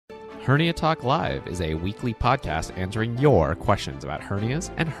Hernia Talk Live is a weekly podcast answering your questions about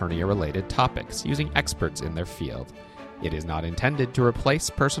hernias and hernia-related topics using experts in their field. It is not intended to replace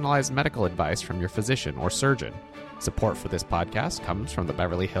personalized medical advice from your physician or surgeon. Support for this podcast comes from the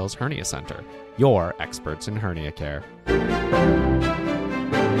Beverly Hills Hernia Center, your experts in hernia care.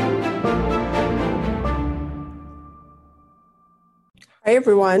 Hi,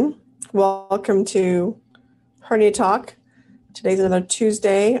 everyone. Welcome to Hernia Talk. Today's another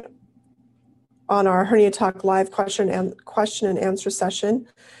Tuesday on our Hernia Talk live question and answer session.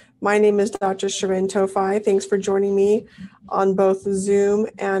 My name is Dr. Shirin Tofai. Thanks for joining me on both Zoom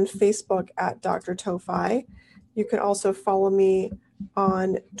and Facebook at Dr. Tofai. You can also follow me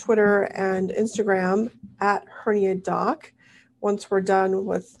on Twitter and Instagram at Hernia Doc. Once we're done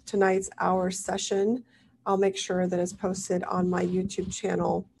with tonight's hour session, I'll make sure that it's posted on my YouTube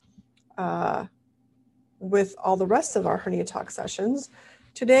channel with all the rest of our Hernia Talk sessions.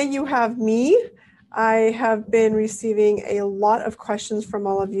 Today you have me. I have been receiving a lot of questions from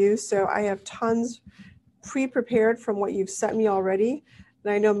all of you, so I have tons pre-prepared from what you've sent me already.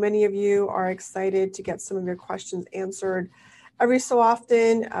 And I know many of you are excited to get some of your questions answered. Every so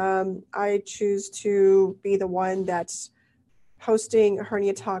often, I choose to be the one that's hosting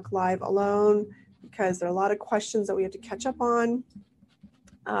Hernia Talk Live alone because there are a lot of questions that we have to catch up on.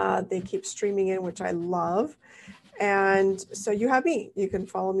 They keep streaming in, which I love. And so you have me. You can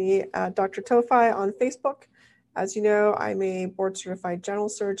follow me at Dr. Tofai on Facebook. As you know, I'm a board certified general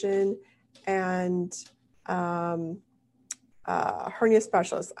surgeon and hernia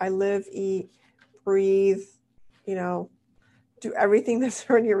specialist. I live, eat, breathe, do everything that's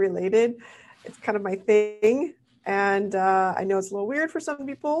hernia related. It's kind of my thing. And I know it's a little weird for some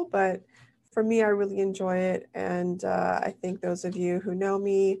people, but for me, I really enjoy it. And I think those of you who know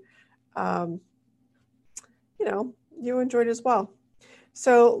me, you enjoyed it as well.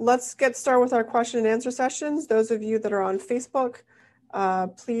 So let's get started with our question and answer sessions. Those of you that are on Facebook,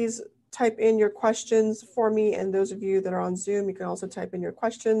 please type in your questions for me. And those of you that are on Zoom, you can also type in your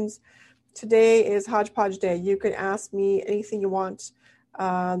questions. Today is Hodgepodge Day. You can ask me anything you want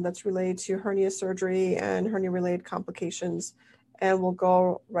that's related to hernia surgery and hernia-related complications, and we'll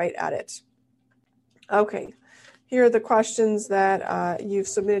go right at it. Okay, here are the questions that you've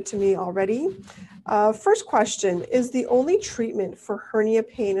submitted to me already. First question, is the only treatment for hernia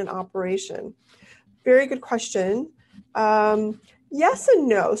pain an operation? Very good question. Yes and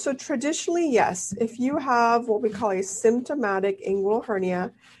no. So traditionally, yes. If you have what we call a symptomatic inguinal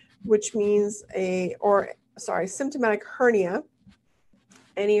hernia, which means symptomatic hernia,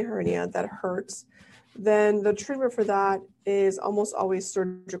 any hernia that hurts, then the treatment for that is almost always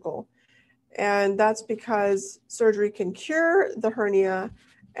surgical. And that's because surgery can cure the hernia.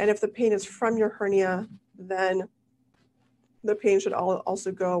 And if the pain is from your hernia, then the pain should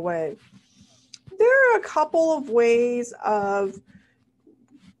also go away. There are a couple of ways of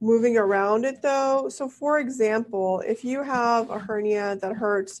moving around it, though. So, for example, if you have a hernia that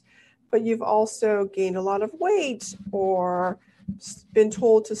hurts, but you've also gained a lot of weight or been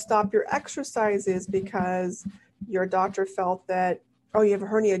told to stop your exercises because your doctor felt that, oh, you have a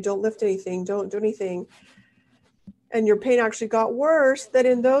hernia, don't lift anything, don't do anything, and your pain actually got worse, then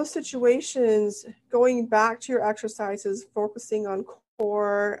in those situations, going back to your exercises, focusing on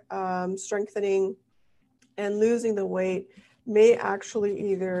core strengthening and losing the weight may actually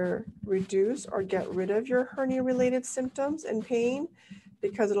either reduce or get rid of your hernia-related symptoms and pain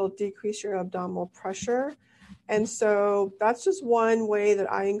because it'll decrease your abdominal pressure. And so that's just one way that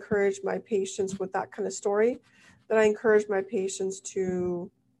I encourage my patients with that kind of story, that I encourage my patients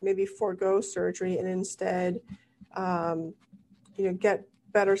to maybe forego surgery and instead get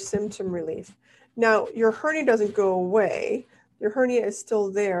better symptom relief. Now, your hernia doesn't go away. Your hernia is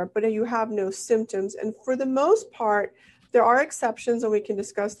still there, but you have no symptoms. And for the most part, there are exceptions, and we can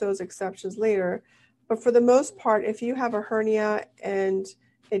discuss those exceptions later. But for the most part, if you have a hernia and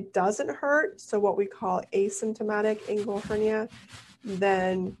it doesn't hurt, so what we call asymptomatic inguinal hernia,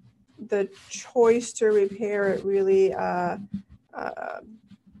 then the choice to repair it really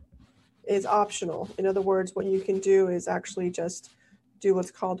is optional. In other words, what you can do is actually just do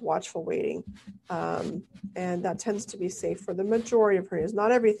what's called watchful waiting. And that tends to be safe for the majority of hernias.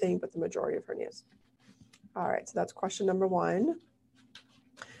 Not everything, but the majority of hernias. All right, so that's question number one.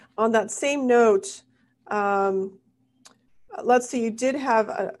 On that same note, let's say you did have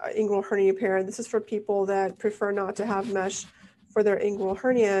an inguinal hernia repair. This is for people that prefer not to have mesh for their inguinal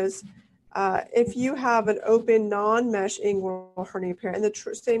hernias. If you have an open non-mesh inguinal hernia repair, and the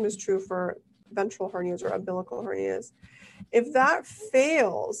same is true for ventral hernias or umbilical hernias, if that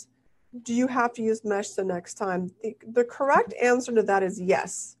fails, do you have to use mesh the next time? The correct answer to that is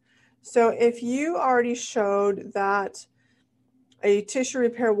yes. So if you already showed that a tissue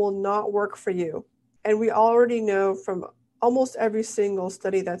repair will not work for you, and we already know from almost every single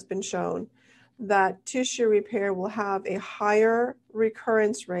study that's been shown that tissue repair will have a higher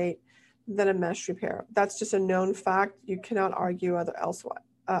recurrence rate than a mesh repair. That's just a known fact. You cannot argue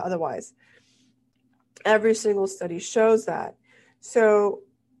otherwise. Every single study shows that. So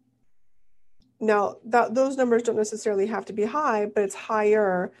now those numbers don't necessarily have to be high, but it's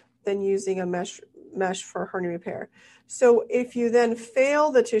higher than using a mesh for hernia repair. So if you then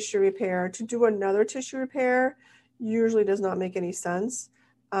fail the tissue repair, to do another tissue repair usually does not make any sense,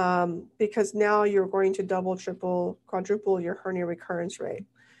 because now you're going to double, triple, quadruple your hernia recurrence rate.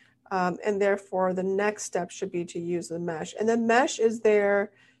 And therefore, the next step should be to use the mesh. And the mesh is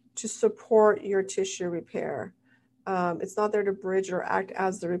there to support your tissue repair. It's not there to bridge or act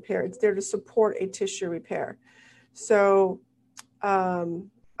as the repair. It's there to support a tissue repair. So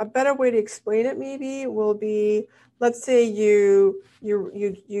a better way to explain it maybe will be, let's say you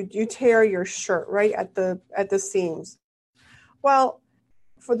tear your shirt right at the seams. Well,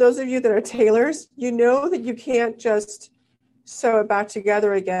 for those of you that are tailors, you know that you can't just sew it back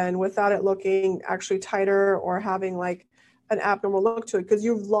together again without it looking actually tighter or having like an abnormal look to it, because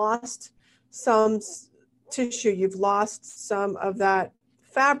you've lost some tissue, you've lost some of that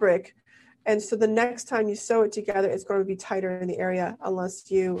fabric. And so the next time you sew it together, it's going to be tighter in the area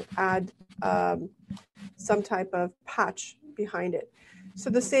unless you add some type of patch behind it. So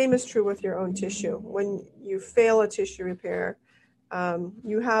the same is true with your own tissue. When you fail a tissue repair,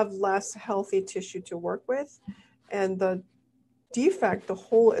 you have less healthy tissue to work with, and the defect, the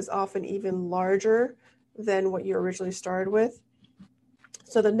hole, is often even larger than what you originally started with.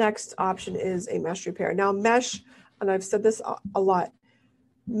 So the next option is a mesh repair. Now mesh, and I've said this a lot,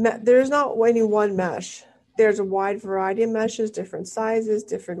 there's not any one mesh. There's a wide variety of meshes, different sizes,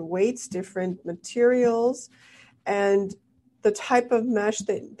 different weights, different materials, and the type of mesh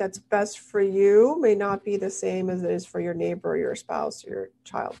that's best for you may not be the same as it is for your neighbor or your spouse or your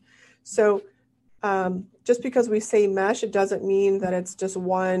child. So just because we say mesh, it doesn't mean that it's just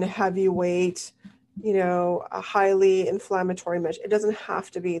one heavyweight, a highly inflammatory mesh. It doesn't have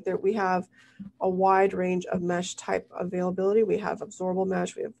to be. There we have a wide range of mesh type availability. We have absorbable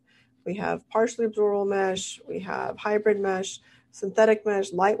mesh, we have partially absorbable mesh, we have hybrid mesh, synthetic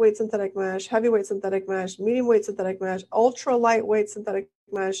mesh, lightweight synthetic mesh, heavyweight synthetic mesh, medium weight synthetic mesh, ultra lightweight synthetic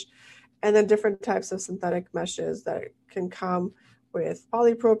mesh, and then different types of synthetic meshes that can come with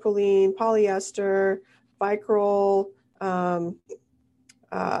polypropylene, polyester, Vicryl,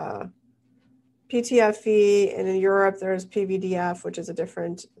 PTFE, and in Europe there's PVDF, which is a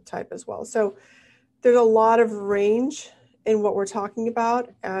different type as well. So there's a lot of range in what we're talking about,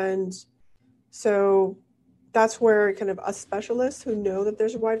 and so that's where kind of us specialists who know that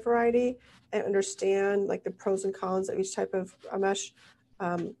there's a wide variety and understand like the pros and cons of each type of mesh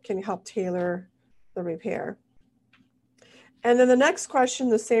can help tailor the repair. And then the next question,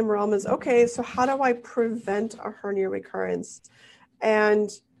 the same realm, is, okay, so how do I prevent a hernia recurrence? And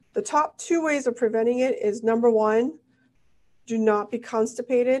the top two ways of preventing it is, number one, do not be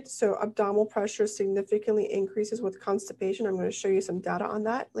constipated. So abdominal pressure significantly increases with constipation. I'm going to show you some data on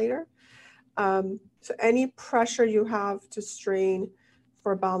that later. So any pressure you have to strain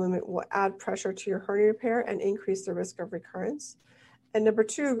for bowel movement will add pressure to your hernia repair and increase the risk of recurrence. And number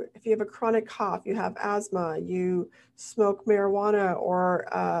two, if you have a chronic cough, you have asthma, you smoke marijuana or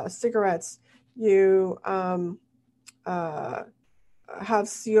cigarettes, you have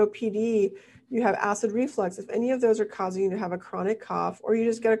COPD, you have acid reflux, if any of those are causing you to have a chronic cough, or you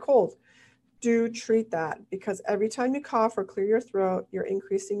just get a cold, do treat that, because every time you cough or clear your throat, you're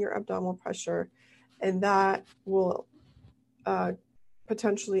increasing your abdominal pressure, and that will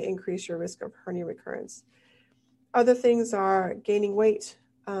potentially increase your risk of hernia recurrence. Other things are gaining weight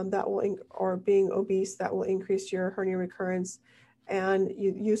or being obese, that will increase your hernia recurrence, and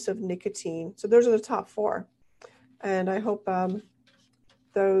use of nicotine. So those are the top four. And I hope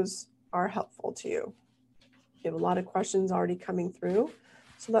those are helpful to you. You have a lot of questions already coming through,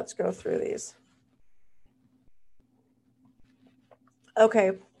 so let's go through these.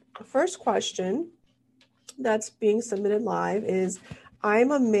 Okay, first question that's being submitted live is,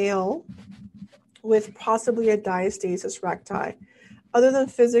 I'm a male with possibly a diastasis recti. Other than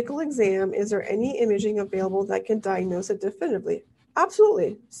physical exam, is there any imaging available that can diagnose it definitively?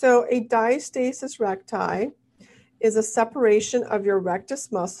 Absolutely. So a diastasis recti is a separation of your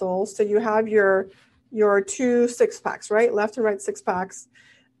rectus muscle. So you have your two six-packs, right? Left and right six-packs.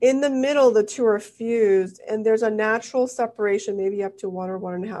 In the middle, the two are fused, and there's a natural separation, maybe up to 1 or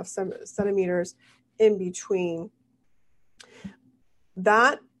 1.5 centimeters in between.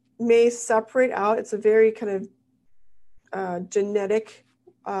 That may separate out. It's a very kind of genetic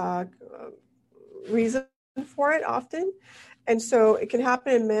reason for it often. And so it can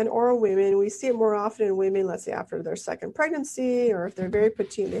happen in men or women. We see it more often in women, let's say after their second pregnancy, or if they're very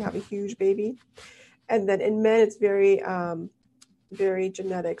petite, they have a huge baby. And then in men, it's very, very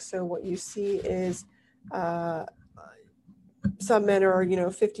genetic. So what you see is some men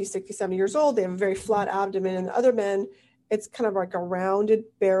are, 50, 60, 70 years old. They have a very flat abdomen. And other men, it's kind of like a rounded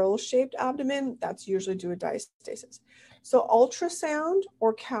barrel-shaped abdomen. That's usually due to diastasis. So ultrasound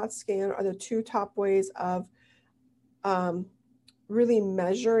or CAT scan are the two top ways of really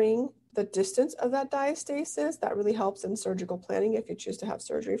measuring the distance of that diastasis. That really helps in surgical planning if you choose to have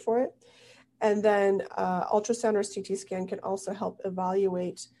surgery for it. And then ultrasound or CT scan can also help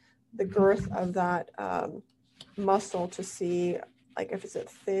evaluate the girth of that muscle to see, like, if it's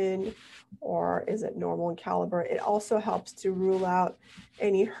thin or is it normal in caliber. It also helps to rule out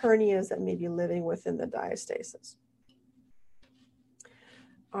any hernias that may be living within the diastasis.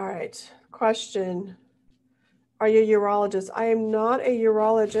 All right, question. Are you a urologist? I am not a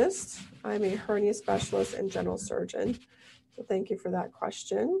urologist. I'm a hernia specialist and general surgeon. So thank you for that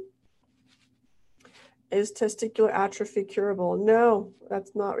question. Is testicular atrophy curable? No,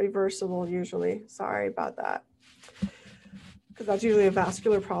 that's not reversible usually. Sorry about that, because that's usually a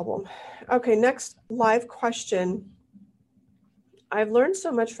vascular problem. Okay, next live question. I've learned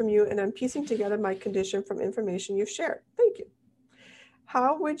so much from you, and I'm piecing together my condition from information you've shared. Thank you.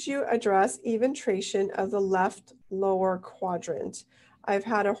 How would you address eventration of the left lower quadrant? I've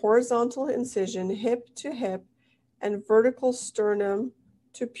had a horizontal incision hip to hip and vertical sternum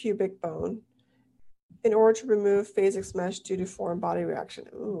to pubic bone in order to remove phasic mesh due to foreign body reaction.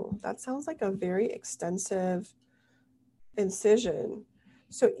 Ooh, that sounds like a very extensive incision.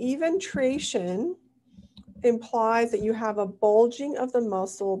 So eventration implies that you have a bulging of the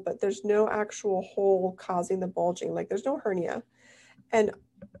muscle, but there's no actual hole causing the bulging, like there's no hernia. And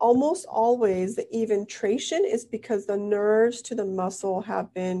almost always the eventration is because the nerves to the muscle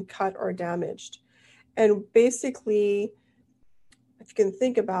have been cut or damaged. And basically, if you can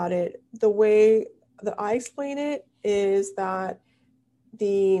think about it, the way that I explain it is that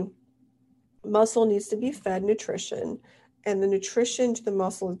the muscle needs to be fed nutrition, and the nutrition to the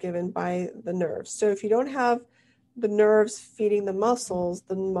muscle is given by the nerves. So if you don't have the nerves feeding the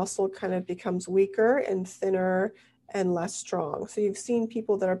muscle kind of becomes weaker and thinner and less strong. So you've seen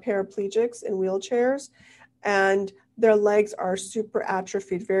people that are paraplegics in wheelchairs, and their legs are super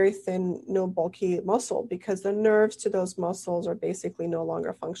atrophied, very thin, no bulky muscle, because the nerves to those muscles are basically no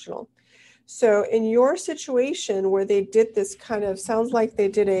longer functional. So in your situation where they did this kind of, sounds like they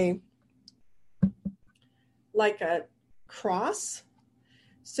did a cross.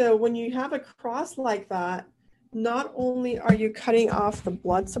 So when you have a cross like that, not only are you cutting off the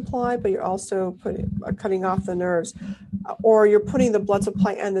blood supply, but you're also cutting off the nerves, or you're putting the blood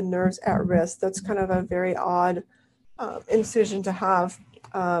supply and the nerves at risk. That's kind of a very odd incision to have.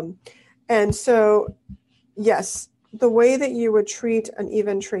 And so, yes, the way that you would treat an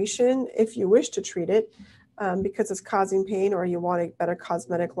eventration, if you wish to treat it, because it's causing pain or you want a better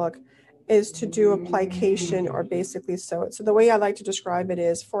cosmetic look, is to do a plication or basically sew it. So the way I like to describe it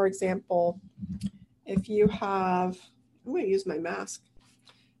is, for example, if you have, I'm going to use my mask.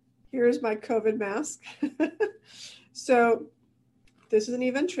 Here's my COVID mask. So this is an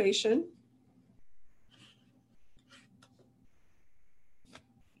eventration.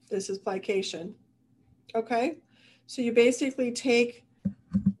 This is plication. Okay. So you basically take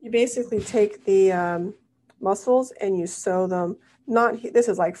the muscles and you sew them. This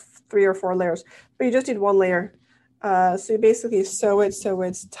is like 3 or 4 layers, but you just need 1 layer. So you basically sew it so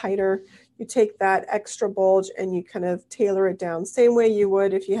it's tighter. You take that extra bulge and you kind of tailor it down. Same way you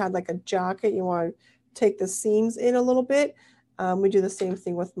would if you had like a jacket, you want to take the seams in a little bit. We do the same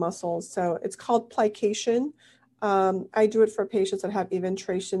thing with muscles. So it's called plication. I do it for patients that have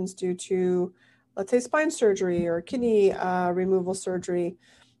eventurations due to, let's say, spine surgery or kidney removal surgery,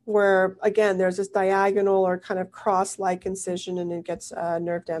 where, again, there's this diagonal or kind of cross-like incision and it gets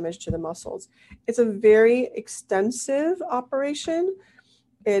nerve damage to the muscles. It's a very extensive operation.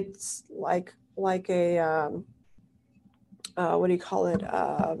 It's like a, what do you call it?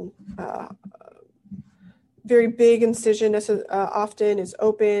 Very big incision. Often is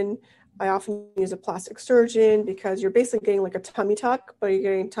open. I often use a plastic surgeon because you're basically getting like a tummy tuck, but you're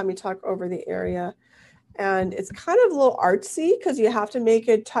getting tummy tuck over the area. And it's kind of a little artsy because you have to make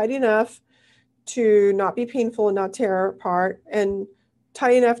it tight enough to not be painful and not tear apart, and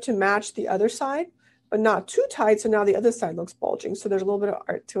tight enough to match the other side, but not too tight. So now the other side looks bulging. So there's a little bit of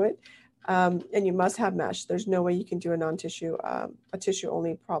art to it. And you must have mesh. There's no way you can do a non-tissue, a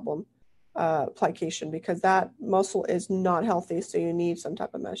tissue-only problem plication, because that muscle is not healthy. So you need some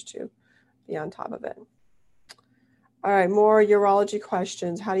type of mesh to be on top of it. All right, more urology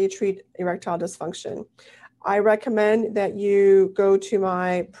questions. How do you treat erectile dysfunction? I recommend that you go to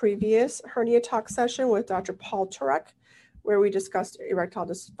my previous hernia talk session with Dr. Paul Turek, where we discussed erectile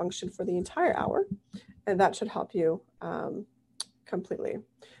dysfunction for the entire hour, and that should help you completely.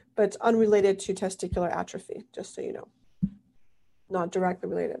 But it's unrelated to testicular atrophy, just so you know. Not directly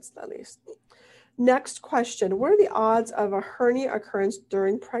related, at least. Next question. What are the odds of a hernia occurrence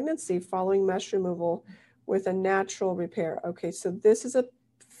during pregnancy following mesh removal with a natural repair? Okay, so this is a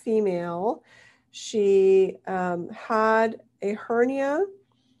female. She had a hernia,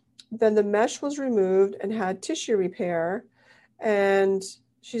 then the mesh was removed and had tissue repair, and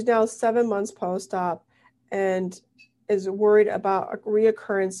she's now 7 months post-op and is worried about a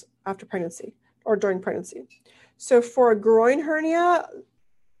reoccurrence after pregnancy or during pregnancy. So for a groin hernia,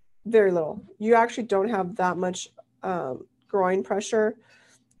 very little. You actually don't have that much groin pressure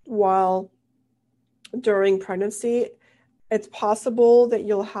while during pregnancy. It's possible that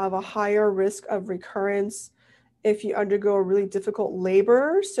you'll have a higher risk of recurrence if you undergo a really difficult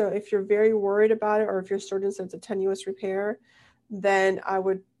labor. So if you're very worried about it, or if your surgeon says it's a tenuous repair, then I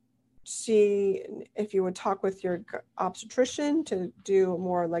would see if you would talk with your obstetrician to do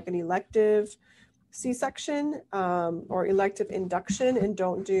more like an elective C-section or elective induction, and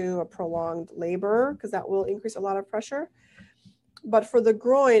don't do a prolonged labor, because that will increase a lot of pressure. But for the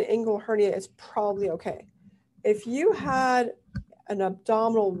groin, inguinal hernia is probably okay. If you had an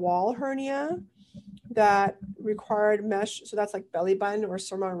abdominal wall hernia that required mesh, so that's like belly button or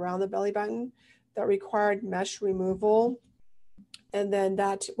somewhere around the belly button, that required mesh removal, and then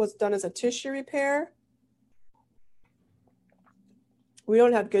that was done as a tissue repair, we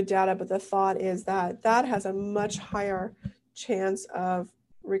don't have good data, but the thought is that that has a much higher chance of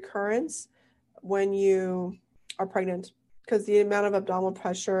recurrence when you are pregnant, because the amount of abdominal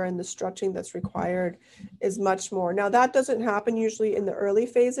pressure and the stretching that's required is much more. Now, that doesn't happen usually in the early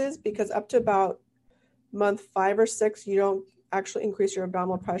phases, because up to about month 5 or 6, you don't actually increase your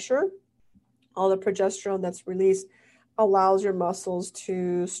abdominal pressure. All the progesterone that's released allows your muscles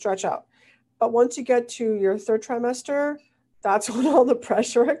to stretch out. But once you get to your 3rd trimester, that's when all the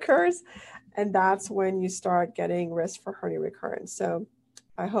pressure occurs, and that's when you start getting risk for hernia recurrence. So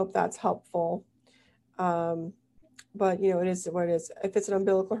I hope that's helpful. But, it is what it is. If it's an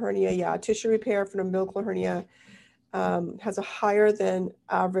umbilical hernia, yeah, tissue repair for an umbilical hernia has a higher than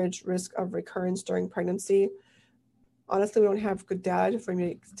average risk of recurrence during pregnancy. Honestly, we don't have good data for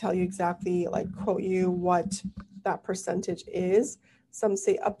me to tell you exactly, like quote you what that percentage is. Some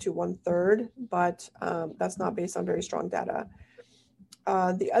say up to 1/3, but that's not based on very strong data.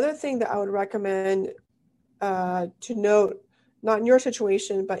 The other thing that I would recommend to note, not in your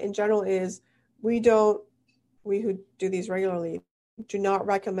situation, but in general, is we who do these regularly do not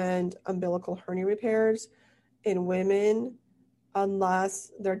recommend umbilical hernia repairs in women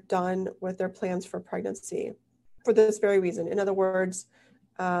unless they're done with their plans for pregnancy, for this very reason. In other words,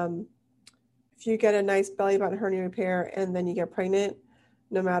 if you get a nice belly button hernia repair and then you get pregnant,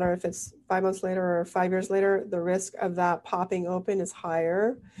 no matter if it's 5 months later or 5 years later, the risk of that popping open is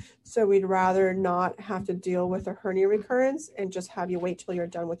higher. So we'd rather not have to deal with a hernia recurrence and just have you wait till you're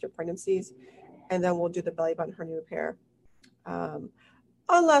done with your pregnancies, and then we'll do the belly button hernia repair.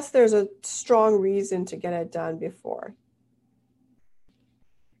 Unless there's a strong reason to get it done before.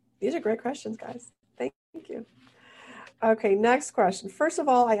 These are great questions, guys. Thank you. Okay, next question. First of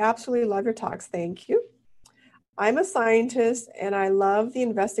all, I absolutely love your talks. Thank you. I'm a scientist and I love the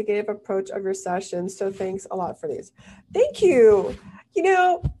investigative approach of your sessions. So thanks a lot for these. Thank you.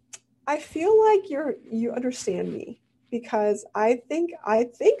 I feel like you understand me, because I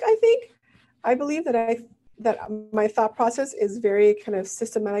believe that my thought process is very kind of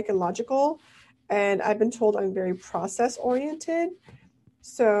systematic and logical, and I've been told I'm very process oriented.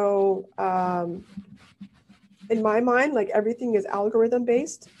 So in my mind, like, everything is algorithm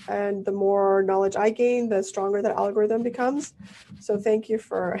based, and the more knowledge I gain, the stronger that algorithm becomes. So thank you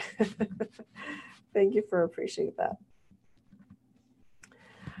for appreciating that.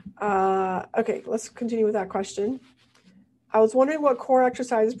 Okay, let's continue with that question. I was wondering what core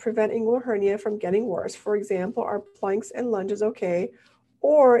exercises prevent inguinal hernia from getting worse. For example, are planks and lunges okay?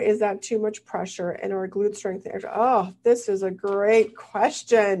 Or is that too much pressure and our glute strength? Oh, this is a great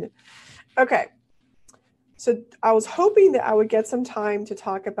question. Okay. So I was hoping that I would get some time to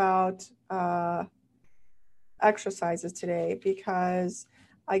talk about exercises today, because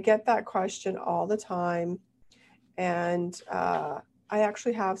I get that question all the time. And I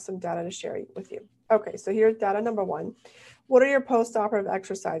actually have some data to share with you. Okay, so here's data number one. What are your post-operative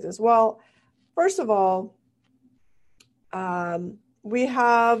exercises? Well, first of all, we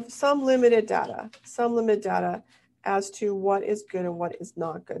have some limited data as to what is good and what is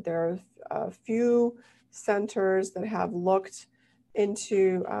not good. There are a few centers that have looked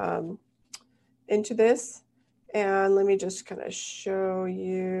into this, and let me just kind of show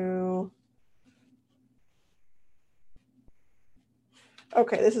you.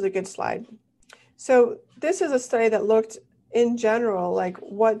 Okay, this is a good slide. So this is a study that looked in general, like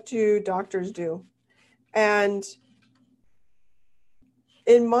what do doctors do? And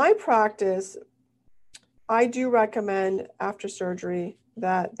in my practice, I do recommend after surgery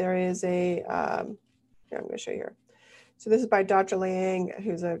that there is here, I'm going to show you here. So this is by Dr. Liang,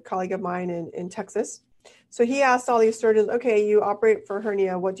 who's a colleague of mine in Texas. So he asked all these surgeons, okay, you operate for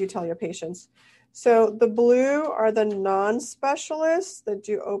hernia, what do you tell your patients? So the blue are the non-specialists that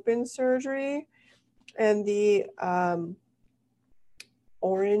do open surgery, and the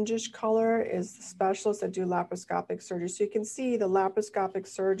orangish color is the specialists that do laparoscopic surgery. So you can see the laparoscopic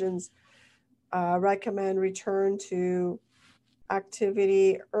surgeons recommend return to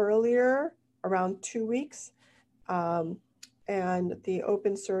activity earlier, around 2 weeks. And the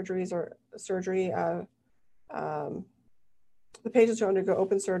open surgeries or surgery, the patients who undergo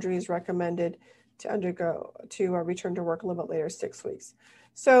open surgery is recommended to return to work a little bit later, 6 weeks.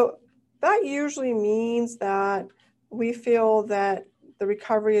 So that usually means that we feel that the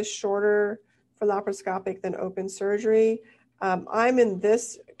recovery is shorter for laparoscopic than open surgery. I'm in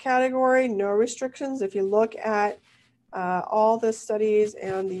this category, no restrictions. If you look at all the studies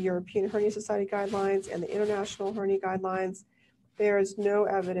and the European Hernia Society guidelines and the International Hernia guidelines, there is no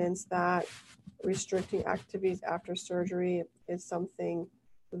evidence that restricting activities after surgery is something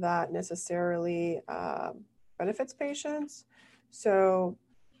that necessarily benefits patients. So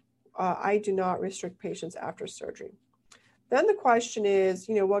I do not restrict patients after surgery. Then the question is,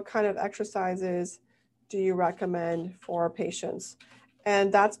 what kind of exercises do you recommend for patients?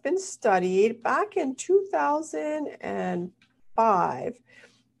 And that's been studied back in 2005.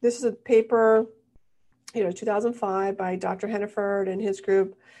 This is a paper, 2005 by Dr. Henneford and his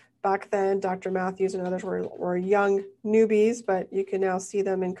group. Back then, Dr. Matthews and others were young newbies, but you can now see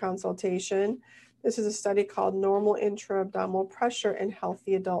them in consultation. This is a study called Normal Intra-Abdominal Pressure in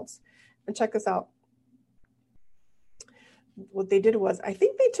Healthy Adults. And check this out. What they did was, I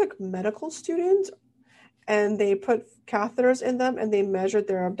think they took medical students and they put catheters in them and they measured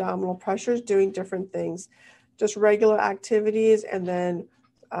their abdominal pressures doing different things, just regular activities, and then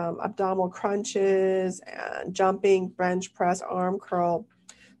abdominal crunches and jumping, bench press, arm curl.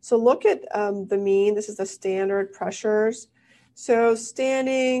 So look at the mean. This is the standard pressures. So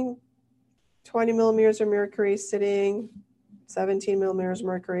standing, 20 millimeters of mercury, sitting, 17 millimeters of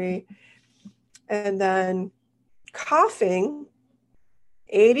mercury, and then coughing,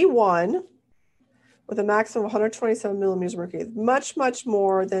 81, with a maximum of 127 millimeters of mercury, much, much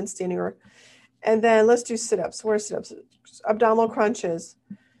more than standing. And then let's do sit-ups. Where are sit-ups? Abdominal crunches,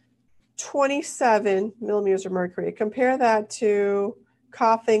 27 millimeters of mercury. Compare that to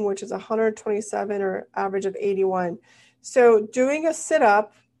coughing, which is 127 or average of 81. So doing a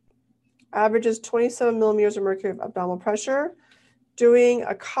sit-up averages 27 millimeters of mercury of abdominal pressure. Doing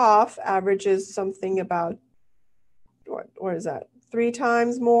a cough averages something about, what is that? 3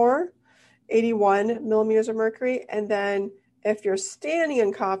 times more, 81 millimeters of mercury. And then if you're standing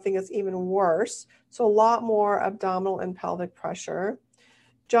and coughing, it's even worse. So a lot more abdominal and pelvic pressure.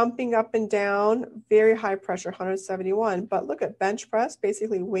 Jumping up and down, very high pressure, 171. But look at bench press,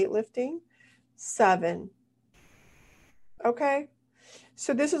 basically weightlifting, 7. Okay?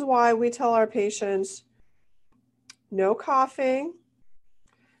 So this is why we tell our patients no coughing.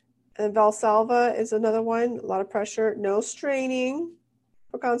 And Valsalva is another one, a lot of pressure, no straining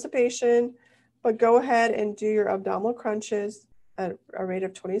for constipation, but go ahead and do your abdominal crunches at a rate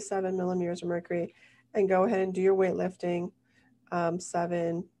of 27 millimeters of mercury, and go ahead and do your weightlifting,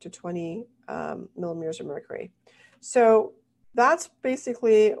 7 to 20 millimeters of mercury. So that's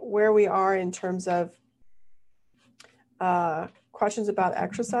basically where we are in terms of questions about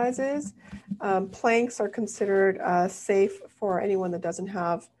exercises. Planks are considered safe for anyone that doesn't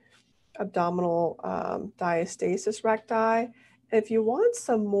have abdominal diastasis recti. If you want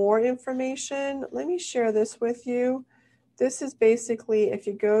some more information, let me share this with you. This is basically, if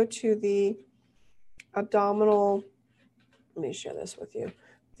you go to the abdominal, let me share this with you.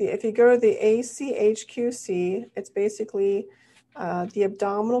 If you go to the ACHQC, it's basically the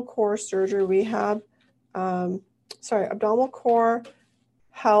Abdominal Core Surgery Rehab, Abdominal Core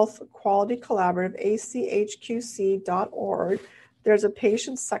Health Quality Collaborative, achqc.org. there's a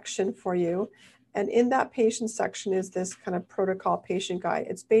patient section for you. And in that patient section is this kind of protocol patient guide.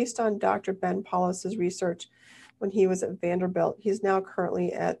 It's based on Dr. Ben Paulus's research when he was at Vanderbilt. He's now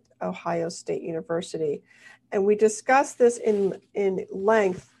currently at Ohio State University. And we discussed this in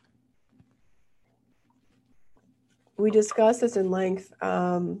length. We discussed this in length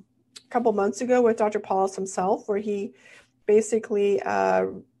a couple months ago with Dr. Paulus himself, where he basically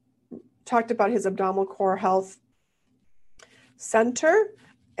talked about his abdominal core health center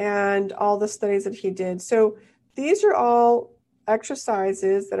and all the studies that he did. So these are all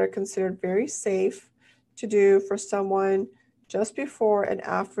exercises that are considered very safe to do for someone just before and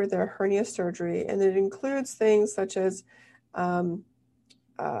after their hernia surgery. And it includes things such as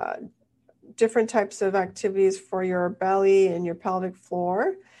different types of activities for your belly and your pelvic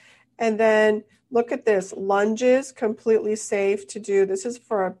floor. And then look at this, lunges, completely safe to do. This is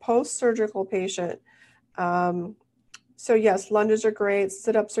for a post-surgical patient. So yes, lunges are great,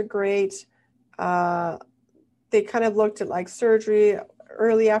 sit-ups are great. They kind of looked at like surgery,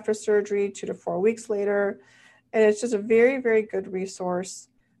 early after surgery, 2 to 4 weeks later. And it's just a very, very good resource.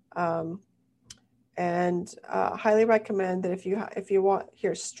 And highly recommend that if you want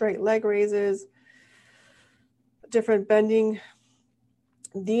here straight leg raises, different bending,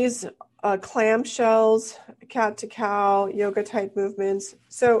 these clamshells, cat to cow, yoga type movements.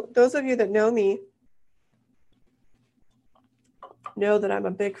 So those of you that know me know that I'm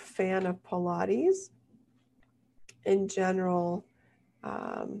a big fan of Pilates in general.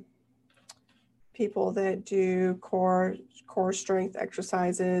 People that do core strength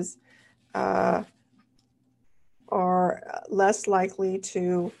exercises are less likely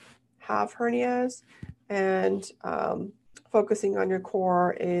to have hernias, and focusing on your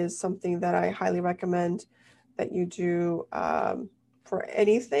core is something that I highly recommend that you do for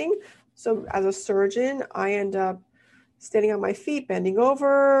anything. So as a surgeon, I end up standing on my feet, bending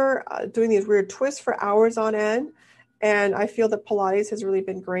over, doing these weird twists for hours on end. And I feel that Pilates has really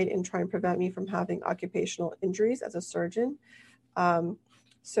been great in trying to prevent me from having occupational injuries as a surgeon.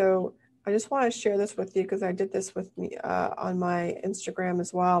 So I just want to share this with you because I did this with me on my Instagram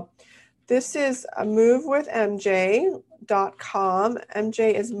as well. This is a movewithmj.com.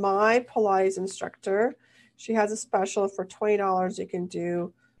 MJ is my Pilates instructor. She has a special for $20. You can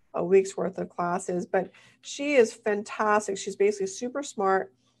do a week's worth of classes, but she is fantastic. She's basically super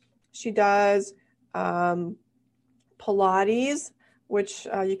smart. She does Pilates, which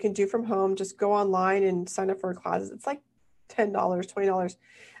you can do from home. Just go online and sign up for her classes. It's like $10,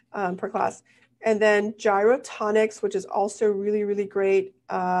 $20 per class. And then gyrotonics, which is also really, really great.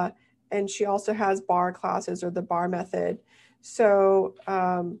 And she also has bar classes, or the bar method. So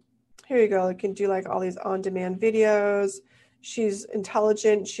here you go. You can do like all these on-demand videos. She's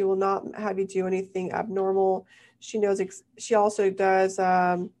intelligent. She will not have you do anything abnormal. She knows. She also does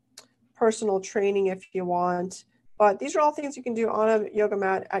personal training if you want. But these are all things you can do on a yoga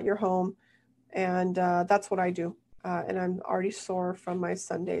mat at your home. And that's what I do. And I'm already sore from my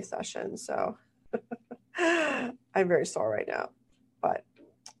Sunday session. So I'm very sore right now, but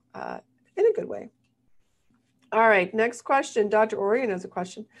in a good way. All right, next question. Dr. Orion has a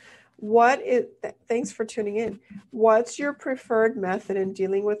question. Thanks for tuning in. What's your preferred method in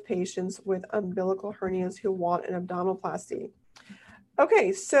dealing with patients with umbilical hernias who want an abdominoplasty?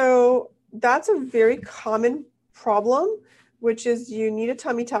 Okay, so that's a very common problem, which is you need a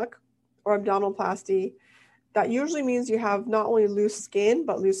tummy tuck or abdominoplasty. That usually means you have not only loose skin,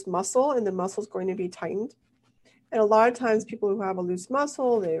 but loose muscle, and the muscle is going to be tightened. And a lot of times people who have a loose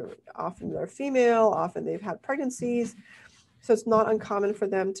muscle, they're female, often they've had pregnancies. So it's not uncommon for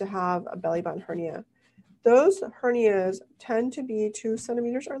them to have a belly button hernia. Those hernias tend to be 2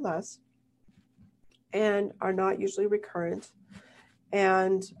 centimeters or less and are not usually recurrent.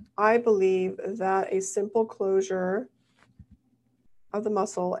 And I believe that a simple closure of the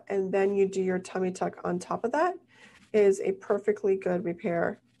muscle and then you do your tummy tuck on top of that is a perfectly good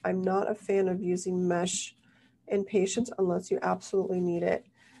repair. I'm not a fan of using mesh in patients unless you absolutely need it.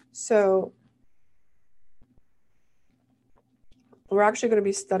 So we're actually going to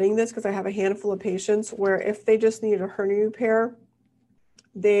be studying this because I have a handful of patients where if they just need a hernia repair,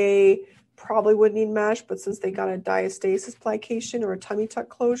 they probably would need mesh, but since they got a diastasis plication or a tummy tuck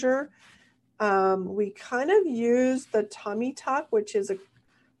closure, we kind of use the tummy tuck, which is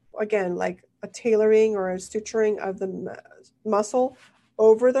again like a tailoring or a suturing of the muscle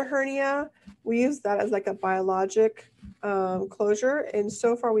over the hernia. We use that as like a biologic closure, and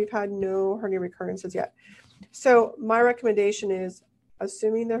so far we've had no hernia recurrences yet. So my recommendation is,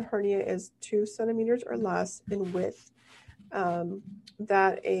 assuming the hernia is 2 centimeters or less in width,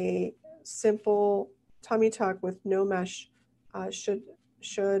 that a simple tummy tuck with no mesh should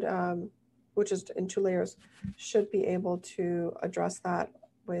which is in 2 layers, should be able to address that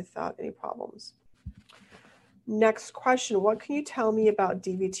without any problems. Next question, what can you tell me about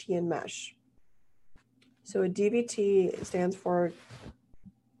DVT and mesh? So a DVT stands for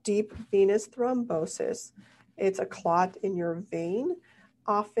deep venous thrombosis. It's a clot in your vein.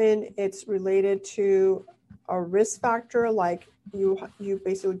 Often it's related to a risk factor, like you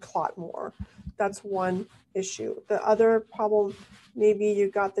basically clot more. That's one issue. The other problem, maybe you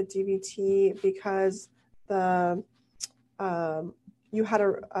got the DVT because you had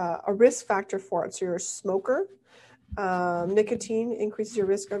a risk factor for it. So you're a smoker. Nicotine increases your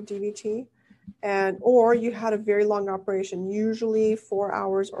risk of DVT. Or you had a very long operation. Usually 4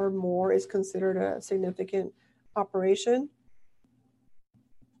 hours or more is considered a significant operation.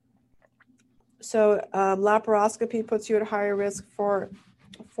 So laparoscopy puts you at higher risk for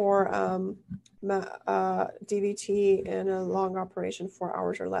DVT, and a long operation, 4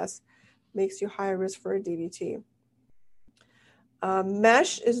 hours or less, makes you higher risk for a DVT.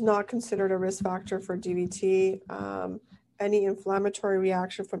 Mesh is not considered a risk factor for DVT. Any inflammatory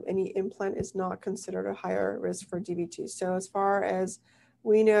reaction from any implant is not considered a higher risk for DVT. So as far as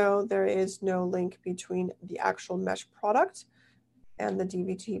we know, there is no link between the actual mesh product and the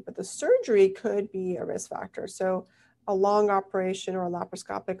DVT, but the surgery could be a risk factor. So a long operation or a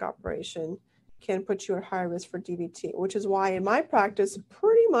laparoscopic operation can put you at higher risk for DVT, which is why in my practice,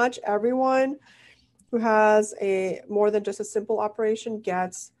 pretty much everyone who has more than just a simple operation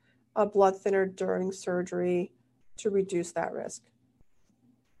gets a blood thinner during surgery to reduce that risk.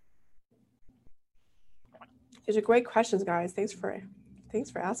 These are great questions, guys. Thanks for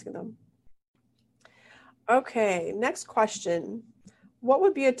asking them. Okay, next question. What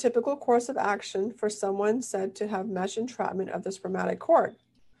would be a typical course of action for someone said to have mesh entrapment of the spermatic cord?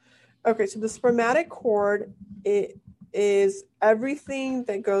 Okay, so the spermatic cord, it is everything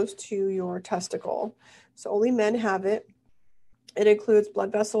that goes to your testicle. So only men have it. It includes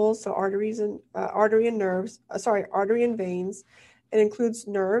blood vessels, so artery and veins. It includes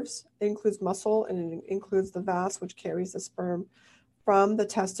nerves, it includes muscle, and it includes the vas, which carries the sperm from the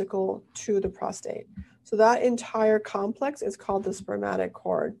testicle to the prostate. So that entire complex is called the spermatic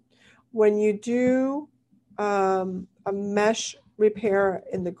cord. When you do a mesh repair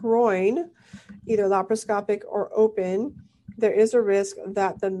in the groin, either laparoscopic or open, there is a risk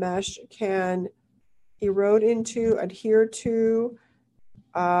that the mesh can erode into, adhere to,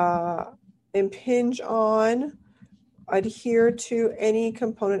 impinge on, adhere to any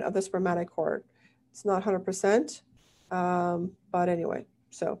component of the spermatic cord. It's not 100%, but anyway,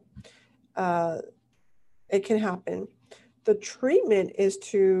 so it can happen. The treatment is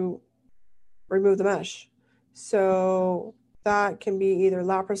to remove the mesh. So that can be either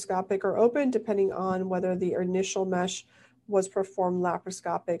laparoscopic or open, depending on whether the initial mesh was performed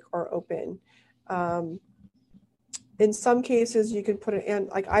laparoscopic or open. In some cases, you can put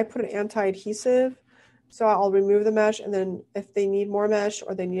I put an anti-adhesive, so I'll remove the mesh, and then if they need more mesh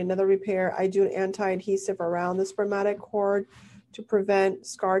or they need another repair, I do an anti-adhesive around the spermatic cord to prevent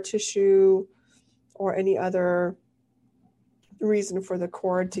scar tissue or any other reason for the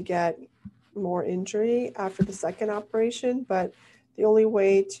cord to get more injury after the second operation. But the only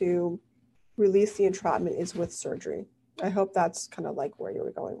way to release the entrapment is with surgery. I hope that's kind of like where you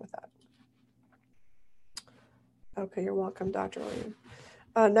were going with that. Okay, you're welcome, Dr. William.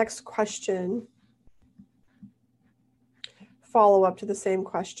 Next question. Follow up to the same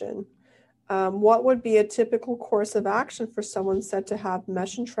question. What would be a typical course of action for someone said to have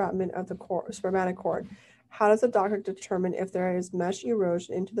mesh entrapment of the spermatic cord? How does the doctor determine if there is mesh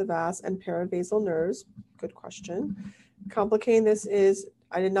erosion into the vas and paravasal nerves? Good question. Complicating this is,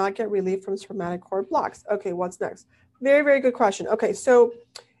 I did not get relief from spermatic cord blocks. Okay, what's next? Very, very good question. Okay, so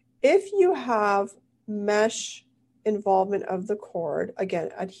if you have mesh involvement of the cord,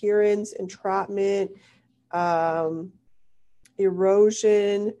 again, adherence, entrapment,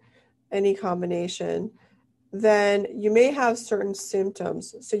 erosion, any combination, then you may have certain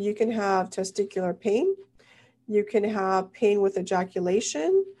symptoms. So you can have testicular pain, you can have pain with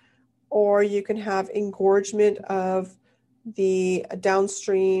ejaculation, or you can have engorgement of the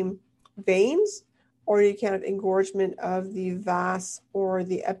downstream veins, or you can have engorgement of the vas or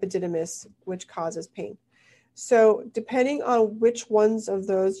the epididymis, which causes pain. So depending on which ones of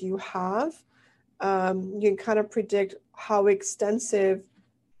those you have, you can kind of predict how extensive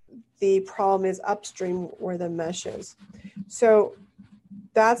the problem is upstream where the mesh is. So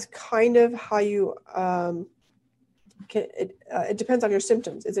that's kind of how you, it depends on your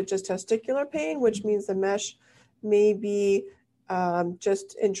symptoms. Is it just testicular pain, which means the mesh may be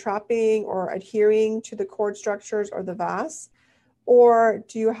just entrapping or adhering to the cord structures or the vas? Or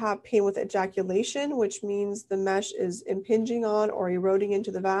do you have pain with ejaculation, which means the mesh is impinging on or eroding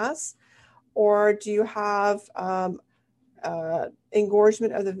into the vas? Or do you have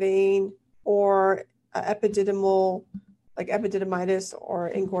engorgement of the vein or epididymal, like epididymitis or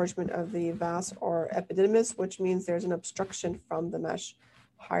engorgement of the vas or epididymis, which means there's an obstruction from the mesh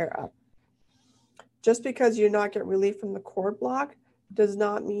higher up. Just because you not get relief from the cord block does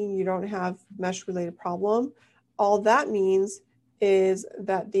not mean you don't have mesh-related problem. All that means is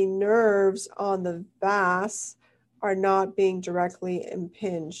that the nerves on the vas are not being directly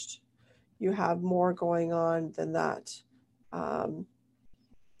impinged. You have more going on than that. I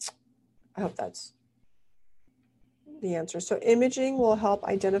hope that's the answer. So imaging will help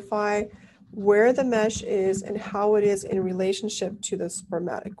identify where the mesh is and how it is in relationship to the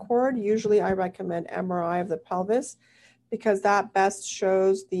spermatic cord. Usually I recommend MRI of the pelvis because that best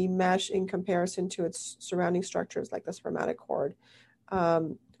shows the mesh in comparison to its surrounding structures like the spermatic cord.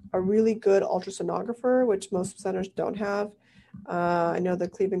 A really good ultrasonographer, which most centers don't have. I know the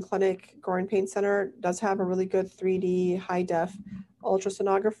Cleveland Clinic Groin Pain Center does have a really good 3D high def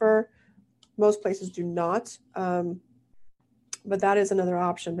ultrasonographer. Most places do not. But that is another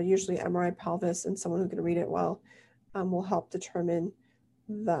option, but usually MRI pelvis and someone who can read it well will help determine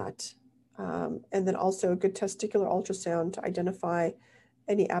that. And then also a good testicular ultrasound to identify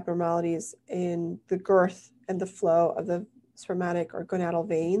any abnormalities in the girth and the flow of the spermatic or gonadal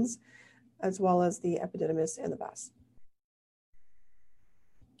veins, as well as the epididymis and the vas.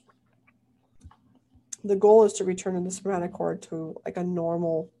 The goal is to return the spermatic cord to like a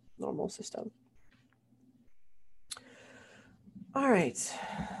normal system. All right,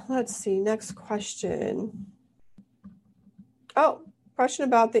 let's see, next question. Oh, question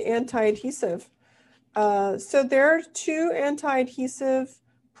about the anti-adhesive. So there are 2 anti-adhesive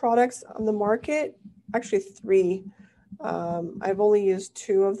products on the market, actually 3. I've only used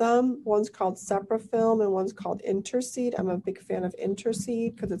 2 of them. One's called Seprafilm and one's called Interseed. I'm a big fan of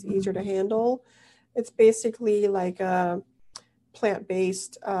Interseed because it's easier to handle. It's basically like a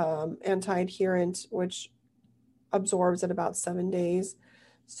plant-based anti-adherent, which absorbs at about 7 days.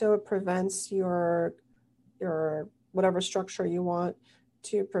 So it prevents your whatever structure you want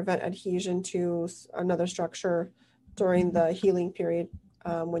to prevent adhesion to another structure during the healing period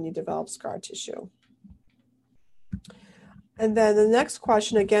when you develop scar tissue. And then the next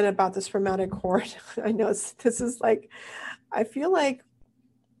question again about the spermatic cord. I know this is like, I feel like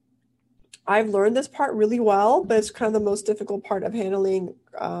I've learned this part really well, but it's kind of the most difficult part of handling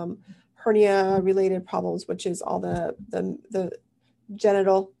hernia related problems, which is all the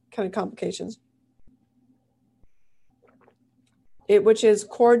genital kind of complications. Which is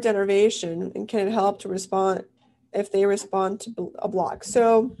cord denervation, and can it help to respond if they respond to a block?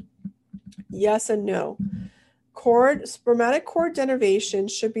 So yes and no. Spermatic cord denervation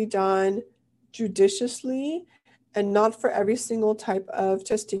should be done judiciously and not for every single type of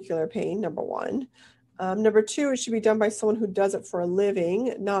testicular pain, number 1. Number 2, it should be done by someone who does it for a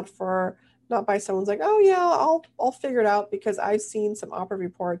living, not by someone's like, oh yeah, I'll figure it out, because I've seen some opera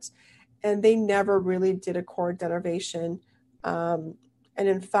reports and they never really did a cord denervation and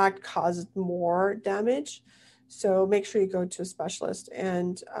in fact caused more damage. So make sure you go to a specialist,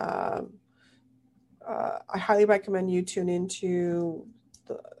 and I highly recommend you tune into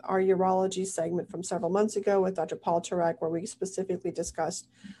our urology segment from several months ago with Dr. Paul Turek, where we specifically discussed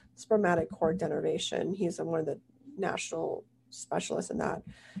spermatic cord denervation. He's one of the national specialists in that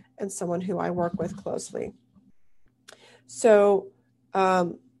and someone who I work with closely. So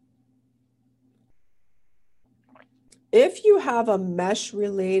if you have a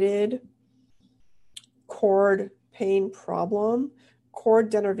mesh-related cord pain problem, cord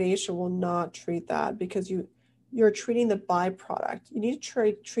denervation will not treat that, because you're treating the byproduct. You need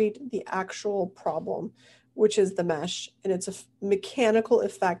to treat the actual problem, which is the mesh, and it's a mechanical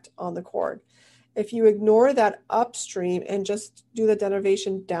effect on the cord. If you ignore that upstream and just do the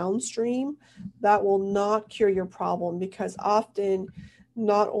denervation downstream, that will not cure your problem, because often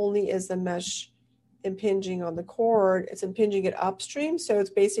not only is the mesh impinging on the cord, it's impinging it upstream. So it's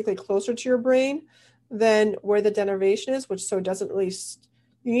basically closer to your brain than where the denervation is, which so doesn't really,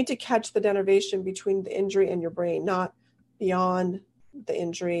 you need to catch the denervation between the injury and your brain, not beyond the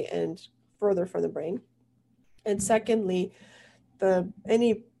injury and further from the brain. And secondly,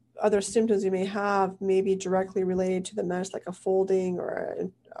 any other symptoms you may have may be directly related to the mesh, like a folding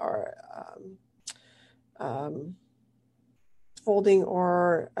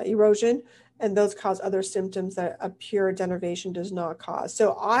or erosion, and those cause other symptoms that a pure denervation does not cause.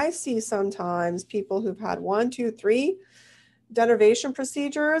 So I see sometimes people who've had 1, 2, 3 denervation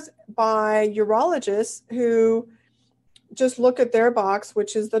procedures by urologists who just look at their box,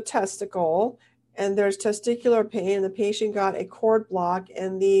 which is the testicle, and there's testicular pain, and the patient got a cord block,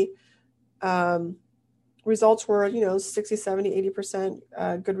 and the results were, 60, 70,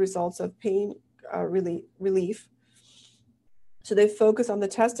 80% good results of pain relief. So they focus on the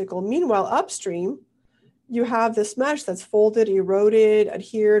testicle. Meanwhile, upstream, you have this mesh that's folded, eroded,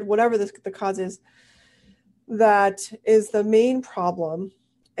 adhered, whatever the cause is, that is the main problem.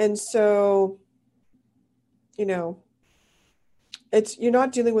 And so, you're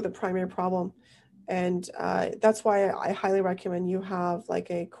not dealing with a primary problem. And that's why I highly recommend you have like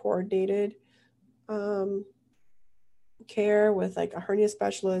a coordinated care with like a hernia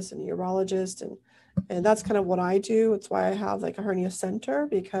specialist and a urologist. And that's kind of what I do. It's why I have like a hernia center,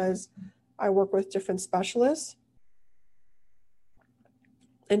 because I work with different specialists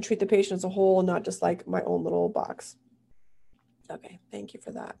and treat the patient as a whole, not just like my own little box. Okay, thank you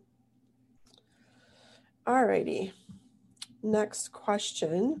for that. All righty. Next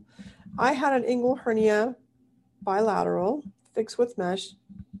question. I had an inguinal hernia, bilateral, fixed with mesh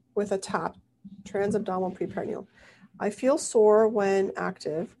with a TAP, transabdominal preperitoneal. I feel sore when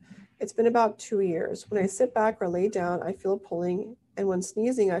active. It's been about 2 years. When I sit back or lay down, I feel pulling, and when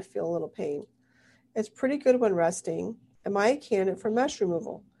sneezing, I feel a little pain. It's pretty good when resting. Am I a candidate for mesh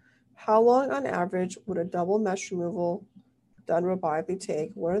removal? How long on average would a double mesh removal done robotically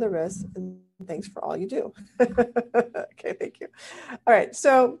take? What are the risks? And thanks for all you do. Okay, thank you. All right,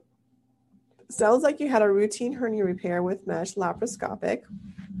 so sounds like you had a routine hernia repair with mesh laparoscopic,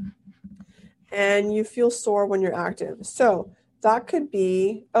 and you feel sore when you're active. So that could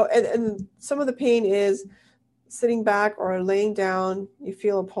be, and some of the pain is sitting back or laying down, you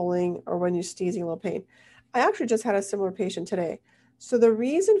feel a pulling, or when you're sneezing, a little pain. I actually just had a similar patient today. So the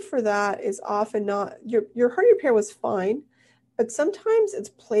reason for that is often not, your hernia repair was fine, but sometimes it's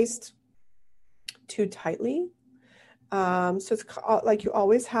placed too tightly. So it's like you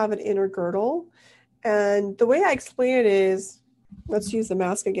always have an inner girdle. And the way I explain it is, let's use the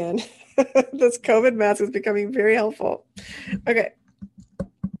mask again. This COVID mask is becoming very helpful. Okay.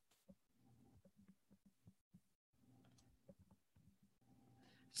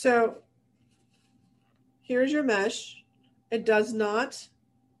 So here's your mesh. It does not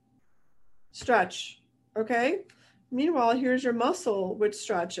stretch, okay? Meanwhile, here's your muscle, which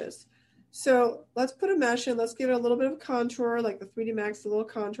stretches. So let's put a mesh in. Let's give it a little bit of contour, like the 3D Max, a little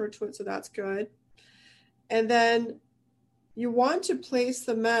contour to it, so that's good. And then you want to place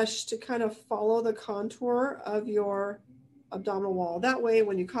the mesh to kind of follow the contour of your abdominal wall. That way,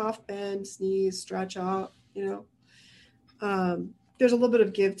 when you cough, bend, sneeze, stretch out, there's a little bit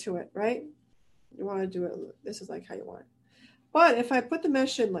of give to it, right? You want to do it. This is like how you want it. But if I put the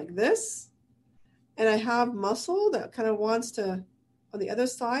mesh in like this, and I have muscle that kind of wants to, on the other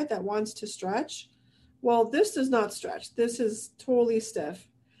side, that wants to stretch, well, this does not stretch. This is totally stiff.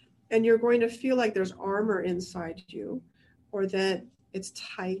 And you're going to feel like there's armor inside you, or that it's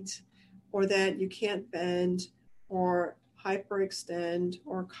tight, or that you can't bend, or hyperextend,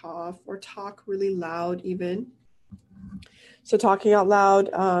 or cough, or talk really loud even. So talking out loud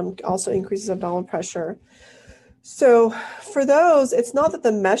also increases abdominal pressure. So for those, it's not that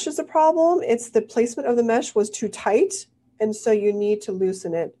the mesh is a problem, it's the placement of the mesh was too tight, and so you need to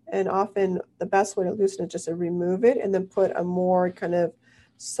loosen it. And often the best way to loosen it is just to remove it and then put a more kind of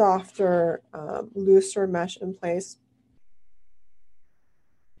softer, looser mesh in place.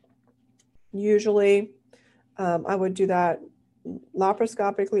 Usually I would do that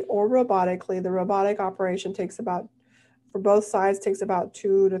laparoscopically or robotically. The robotic operation takes about, for both sides, takes about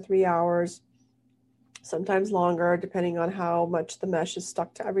 2 to 3 hours, sometimes longer, depending on how much the mesh is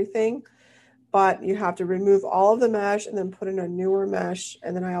stuck to everything. But you have to remove all of the mesh and then put in a newer mesh.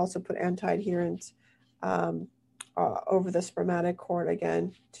 And then I also put anti-adherent over the spermatic cord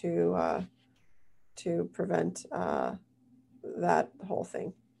again to prevent that whole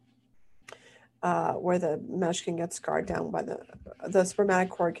thing, where the mesh can get scarred down by the spermatic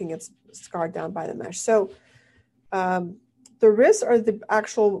cord can get scarred down by the mesh. So the risks are the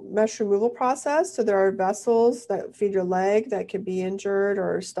actual mesh removal process. So there are vessels that feed your leg that could be injured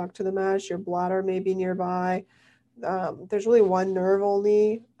or stuck to the mesh. Your bladder may be nearby. There's really one nerve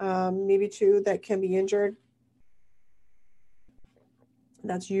only, maybe two, that can be injured.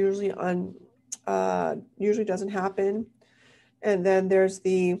 That's usually usually doesn't happen. And then there's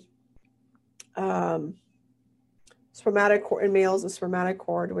the spermatic cord in males, the spermatic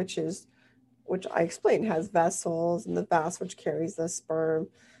cord, which I explained has vessels, and the vas which carries the sperm,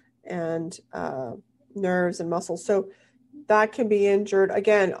 and nerves and muscles. So that can be injured.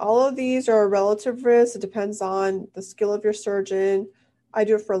 Again, all of these are relative risks. It depends on the skill of your surgeon, I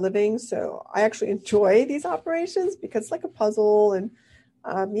do it for a living, so I actually enjoy these operations because it's like a puzzle, and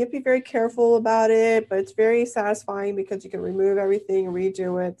you have to be very careful about it, but it's very satisfying because you can remove everything and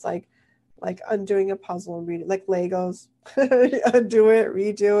redo it. It's like undoing a puzzle and read it, like Legos. Undo it,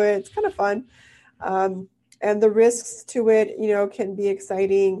 redo it. It's kind of fun. And the risks to it, can be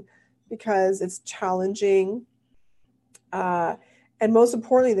exciting because it's challenging. And most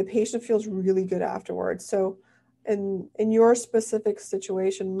importantly, the patient feels really good afterwards. So in your specific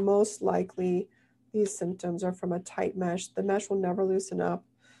situation, most likely these symptoms are from a tight mesh. The mesh will never loosen up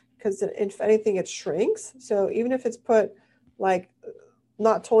because if anything, it shrinks. So even if it's put like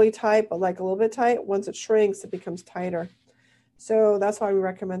not totally tight, but like a little bit tight, once it shrinks, it becomes tighter. So that's why we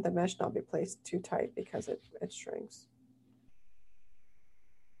recommend the mesh not be placed too tight because it shrinks.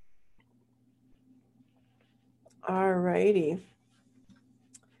 All righty.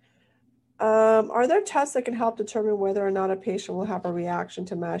 Are there tests that can help determine whether or not a patient will have a reaction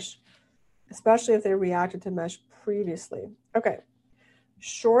to mesh, especially if they reacted to mesh previously? Okay.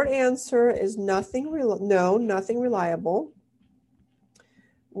 Short answer is nothing reliable.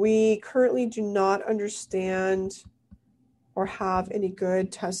 We currently do not understand or have any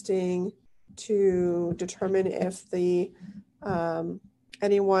good testing to determine if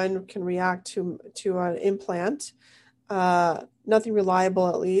anyone can react to an implant. Nothing reliable,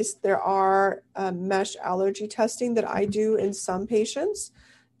 at least. There are mesh allergy testing that I do in some patients,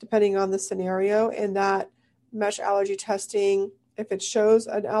 depending on the scenario. And that mesh allergy testing, if it shows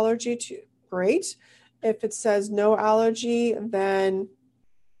an allergy, great. If it says no allergy, then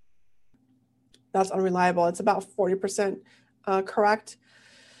that's unreliable. It's about 40% correct.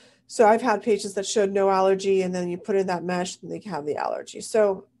 So I've had patients that showed no allergy, and then you put in that mesh and they have the allergy.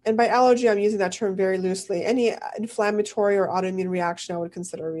 So, and by allergy, I'm using that term very loosely. Any inflammatory or autoimmune reaction, I would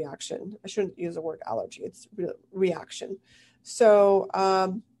consider a reaction. I shouldn't use the word allergy. It's reaction. So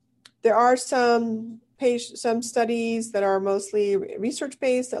there are some studies that are mostly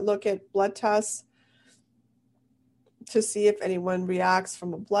research-based that look at blood tests to see if anyone reacts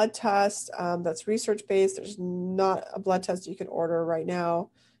from a blood test. That's research-based. There's not a blood test you can order right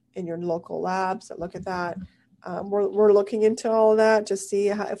now in your local labs that look at that. We're looking into all of that to see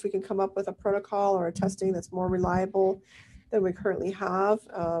if we can come up with a protocol or a testing that's more reliable than we currently have.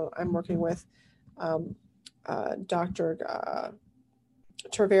 I'm working with Dr.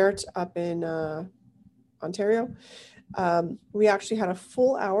 Trevert up in Ontario. We actually had a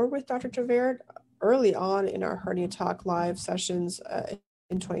full hour with Dr. Trevert early on in our Hernia Talk live sessions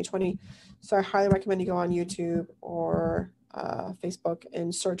in 2020. So I highly recommend you go on YouTube or Facebook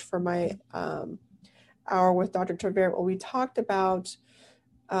and search for my hour with Dr. Trevert. Well, we talked about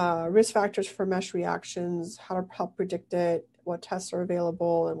risk factors for mesh reactions, how to help predict it, what tests are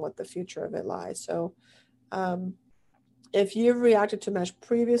available, and what the future of it lies. So if you've reacted to mesh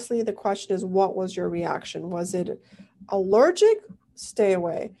previously, the question is, what was your reaction? Was it allergic? Stay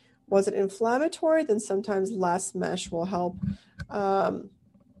away. Was it inflammatory? Then sometimes less mesh will help. Or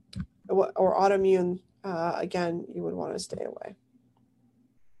autoimmune, again, you would want to stay away.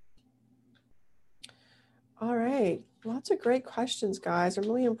 All right. Lots of great questions, guys. I'm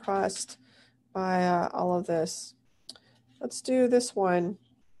really impressed by all of this. Let's do this one.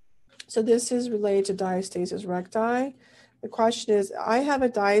 So this is related to diastasis recti. The question is, I have a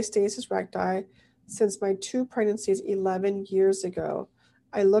diastasis recti since my 2 pregnancies 11 years ago.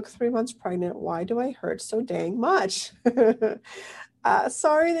 I look 3 months pregnant. Why do I hurt so dang much?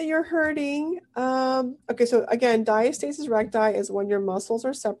 Sorry that you're hurting. Okay, so again, diastasis recti is when your muscles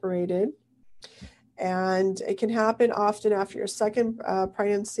are separated. And it can happen often after your second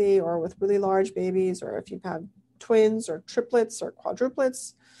pregnancy or with really large babies, or if you've had twins or triplets or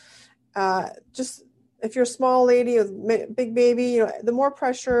quadruplets. Just if you're a small lady with big baby, the more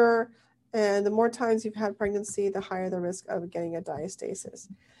pressure and the more times you've had pregnancy, the higher the risk of getting a diastasis.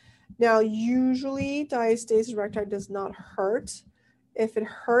 Now, usually diastasis recti does not hurt. If it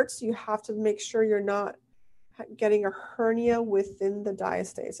hurts, you have to make sure you're not getting a hernia within the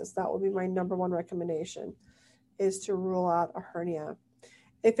diastasis. That would be my number one recommendation, is to rule out a hernia.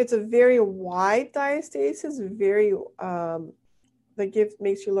 If it's a very wide diastasis, that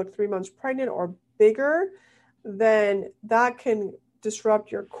makes you look 3 months pregnant or bigger, then that can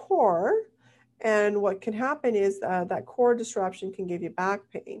disrupt your core. And what can happen is that core disruption can give you back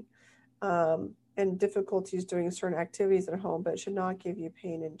pain and difficulties doing certain activities at home, but it should not give you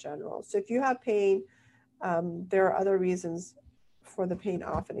pain in general. So if you have pain, there are other reasons for the pain,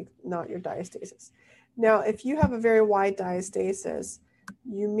 often not your diastasis. Now, if you have a very wide diastasis,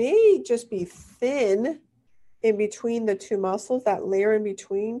 you may just be thin in between the two muscles. That layer in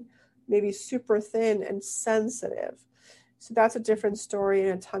between may be super thin and sensitive. So that's a different story,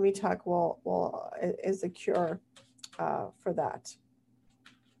 and a tummy tuck is the cure for that.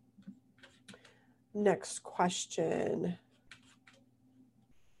 Next question.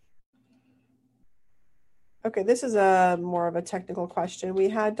 Okay, this is a more of a technical question. We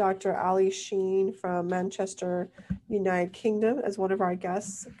had Dr. Ali Sheen from Manchester, United Kingdom, as one of our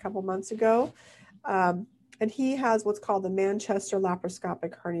guests a couple months ago. And he has what's called the Manchester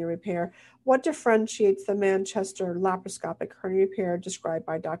laparoscopic hernia repair. What differentiates the Manchester laparoscopic hernia repair described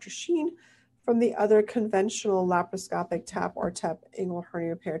by Dr. Sheen from the other conventional laparoscopic TAP or TEP inguinal hernia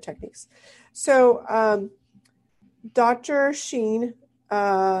repair techniques? So Dr. Sheen,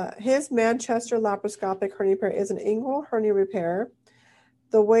 his Manchester laparoscopic hernia repair is an inguinal hernia repair.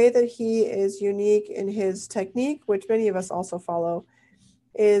 The way that he is unique in his technique, which many of us also follow,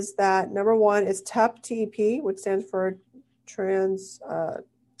 is that number one is TEP, which stands for totally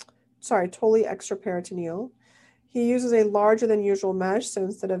extraperitoneal. He uses a larger than usual mesh. So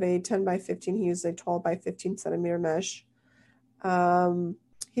instead of a 10 by 15, he uses a 12 by 15 centimeter mesh.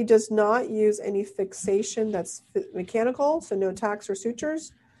 He does not use any fixation that's mechanical, so no tacks or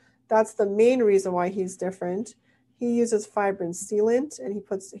sutures. That's the main reason why he's different. He uses fibrin sealant, and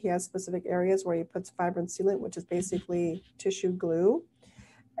he has specific areas where he puts fibrin sealant, which is basically tissue glue.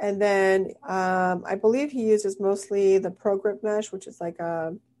 And then I believe he uses mostly the ProGrip mesh, which is like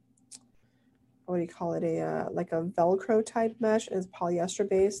a, what do you call it? Like a Velcro type mesh, and is polyester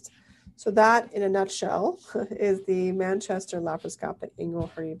based. So that, in a nutshell, is the Manchester laparoscopic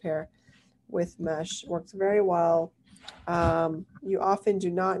inguinal hernia repair with mesh. Works very well. You often do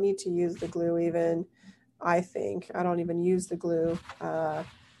not need to use the glue even, I think. I don't even use the glue.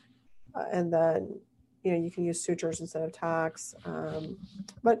 And then, you can use sutures instead of tacks.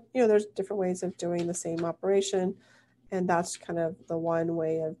 But, there's different ways of doing the same operation. And that's kind of the one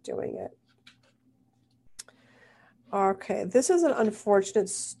way of doing it. Okay, this is an unfortunate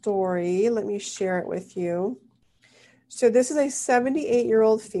story. Let me share it with you. So this is a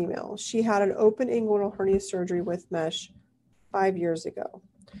 78-year-old female. She had an open inguinal hernia surgery with mesh 5 years ago.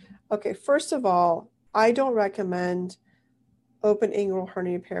 Okay, first of all, I don't recommend open inguinal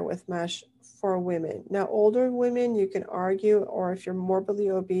hernia repair with mesh for women. Now, older women, you can argue, or if you're morbidly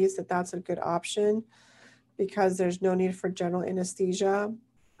obese, that's a good option because there's no need for general anesthesia.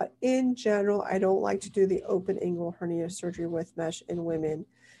 But in general, I don't like to do the open inguinal hernia surgery with mesh in women.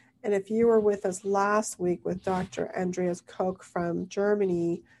 And if you were with us last week with Dr. Andreas Koch from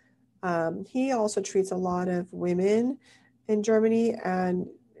Germany, he also treats a lot of women in Germany, and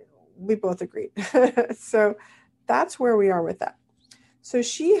we both agreed. So that's where we are with that. So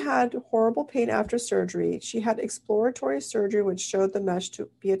she had horrible pain after surgery. She had exploratory surgery, which showed the mesh to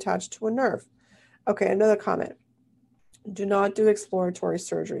be attached to a nerve. Okay, another comment. Do not do exploratory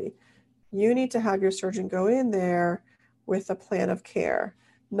surgery. You need to have your surgeon go in there with a plan of care,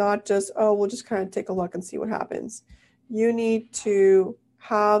 not just, we'll just kind of take a look and see what happens. You need to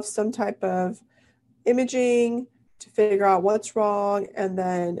have some type of imaging to figure out what's wrong, and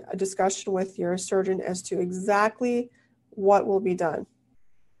then a discussion with your surgeon as to exactly what will be done.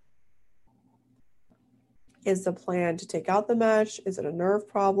 Is the plan to take out the mesh? Is it a nerve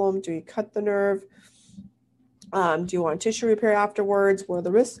problem? Do you cut the nerve? Do you want tissue repair afterwards? What are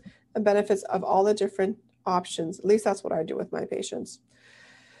the risks and benefits of all the different options? At least that's what I do with my patients.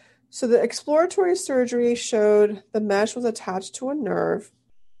 So the exploratory surgery showed the mesh was attached to a nerve.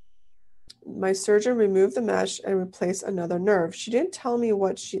 My surgeon removed the mesh and replaced another nerve. She didn't tell me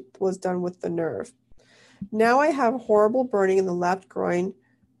what was done with the nerve. Now I have horrible burning in the left groin,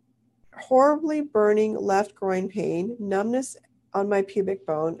 horribly burning left groin pain, numbness on my pubic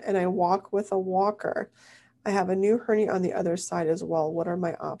bone, and I walk with a walker. I have a new hernia on the other side as well. What are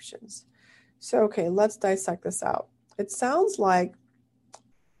my options? So, okay, let's dissect this out. It sounds like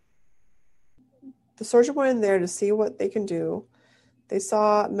the surgeon went in there to see what they can do. They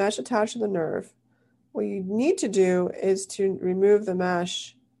saw mesh attached to the nerve. What you need to do is to remove the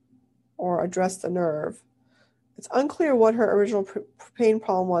mesh or address the nerve. It's unclear what her original pain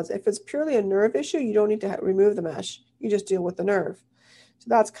problem was. If it's purely a nerve issue, you don't need to remove the mesh. You just deal with the nerve. So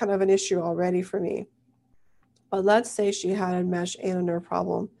that's kind of an issue already for me. But let's say she had a mesh and a nerve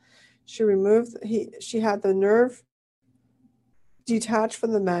problem. She had the nerve detached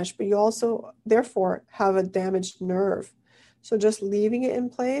from the mesh, but you also, therefore, have a damaged nerve. So just leaving it in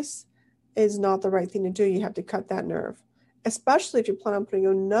place is not the right thing to do. You have to cut that nerve, especially if you plan on putting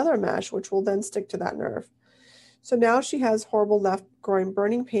another mesh, which will then stick to that nerve. So now she has horrible left groin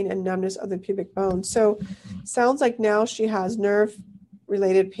burning pain and numbness of the pubic bone. So sounds like now she has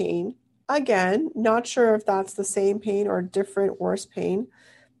nerve-related pain. Again, not sure if that's the same pain or different, worse pain,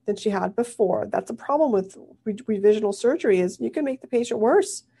 than she had before. That's a problem with revisional surgery, is you can make the patient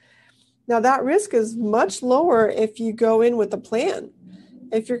worse. Now that risk is much lower if you go in with a plan.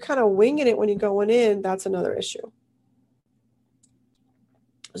 If you're kind of winging it when you're going in, that's another issue.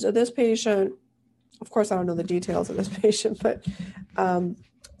 So this patient, of course, I don't know the details of this patient, but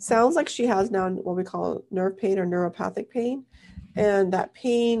sounds like she has now what we call nerve pain or neuropathic pain. And that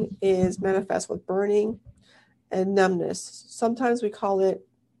pain is manifest with burning and numbness. Sometimes we call it,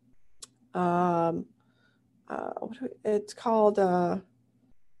 it's called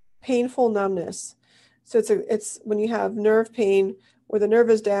painful numbness. So it's when you have nerve pain where the nerve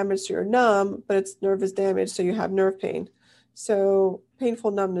is damaged, so you're numb, but its nerve is damaged, so you have nerve pain. So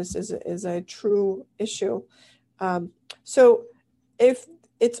painful numbness is a true issue. So if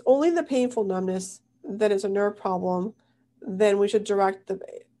it's only the painful numbness that is a nerve problem, then we should direct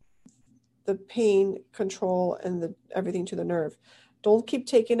the pain control and everything to the nerve. Don't keep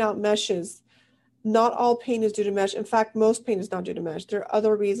taking out meshes. Not all pain is due to mesh. In fact, most pain is not due to mesh. There are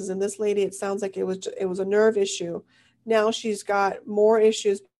other reasons. And this lady, it sounds like it was a nerve issue. Now she's got more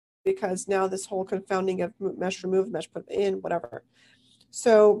issues because now this whole confounding of mesh removed, mesh put in, whatever.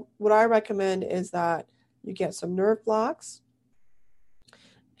 So what I recommend is that you get some nerve blocks.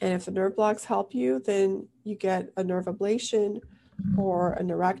 And if the nerve blocks help you, then you get a nerve ablation or a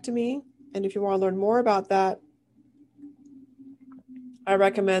neurectomy. And if you want to learn more about that, I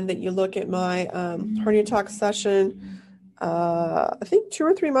recommend that you look at my hernia talk session, I think 2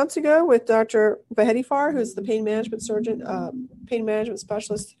 or 3 months ago with Dr. Bahedifar, who's the pain management surgeon, pain management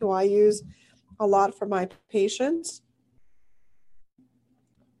specialist who I use a lot for my patients.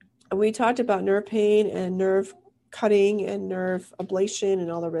 And we talked about nerve pain and nerve cutting and nerve ablation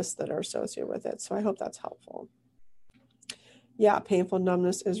and all the risks that are associated with it. So I hope that's helpful. Yeah, painful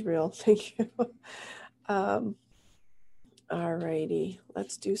numbness is real. Thank you. All righty,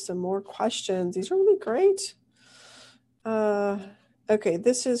 let's do some more questions. These are really great. Okay,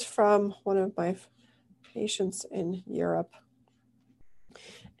 this is from one of my patients in Europe.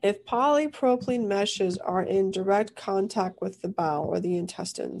 If polypropylene meshes are in direct contact with the bowel or the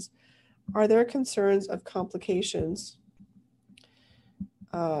intestines, are there concerns of complications,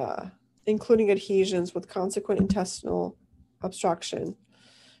 including adhesions with consequent intestinal obstruction?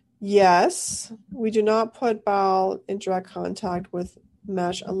 Yes, we do not put bowel in direct contact with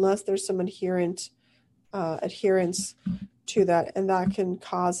mesh unless there's some adherence to that, and that can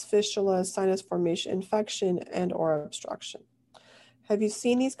cause fistula, sinus formation, infection, and or obstruction. Have you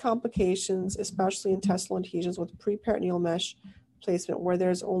seen these complications, especially intestinal adhesions with preperitoneal mesh placement where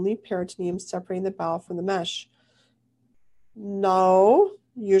there's only peritoneum separating the bowel from the mesh? No,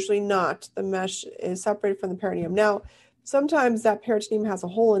 usually not. The mesh is separated from the peritoneum. Now, sometimes that peritoneum has a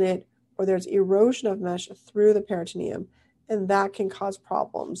hole in it or there's erosion of mesh through the peritoneum, and that can cause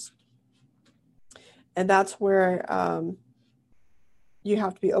problems. And that's where you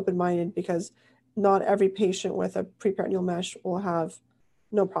have to be open-minded, because not every patient with a preperitoneal mesh will have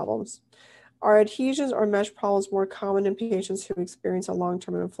no problems. Are adhesions or mesh problems more common in patients who experience a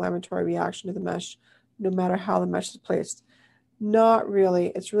long-term inflammatory reaction to the mesh, no matter how the mesh is placed? Not really.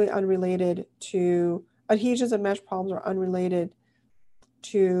 It's really unrelated to adhesions and mesh problems are unrelated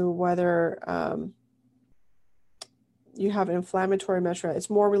to whether you have an inflammatory mesh. It's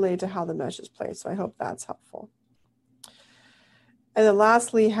more related to how the mesh is placed. So I hope that's helpful. And then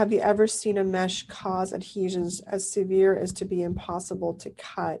lastly, have you ever seen a mesh cause adhesions as severe as to be impossible to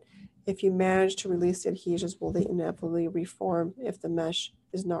cut? If you manage to release the adhesions, will they inevitably reform if the mesh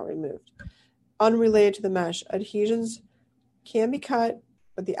is not removed? Unrelated to the mesh, adhesions can be cut,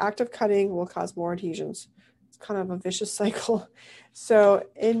 but the act of cutting will cause more adhesions. It's kind of a vicious cycle. So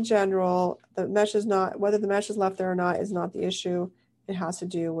in general, the mesh is not, whether the mesh is left there or not is not the issue. It has to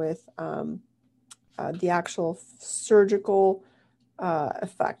do with the actual surgical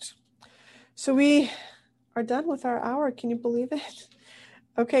effect. So we are done with our hour. Can you believe it?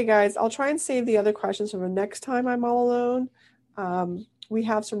 Okay, guys, I'll try and save the other questions for the next time I'm all alone. We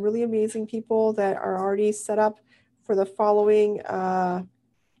have some really amazing people that are already set up for the following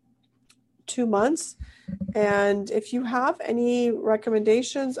 2 months. And if you have any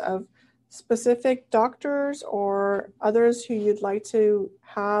recommendations of specific doctors or others who you'd like to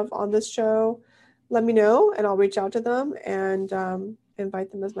have on this show, let me know and I'll reach out to them and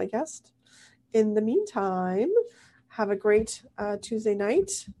invite them as my guest. In the meantime, have a great Tuesday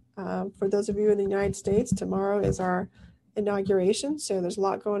night. For those of you in the United States, tomorrow is our inauguration. So there's a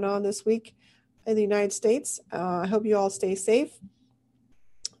lot going on this week in the United States. I hope you all stay safe.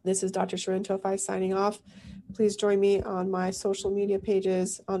 This is Dr. Shirin Tofai signing off. Please join me on my social media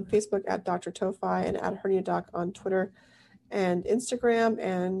pages on Facebook at Dr. Tofai and at Hernia Doc on Twitter. and Instagram.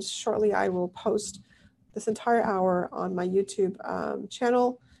 And shortly I will post this entire hour on my YouTube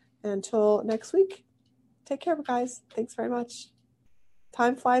channel. And until next week, take care, guys. Thanks very much.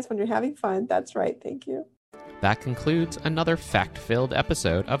 Time flies when you're having fun. That's right. Thank you. That concludes another fact-filled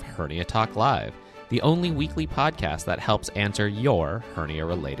episode of Hernia Talk Live, the only weekly podcast that helps answer your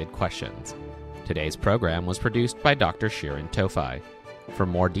hernia-related questions. Today's program was produced by Dr. Shirin Tofai. For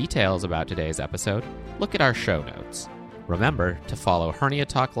more details about today's episode, look at our show notes. Remember to follow Hernia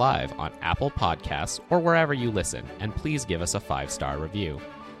Talk Live on Apple Podcasts or wherever you listen, and please give us a 5-star review.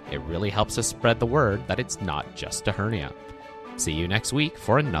 It really helps us spread the word that it's not just a hernia. See you next week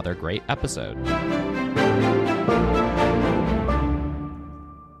for another great episode.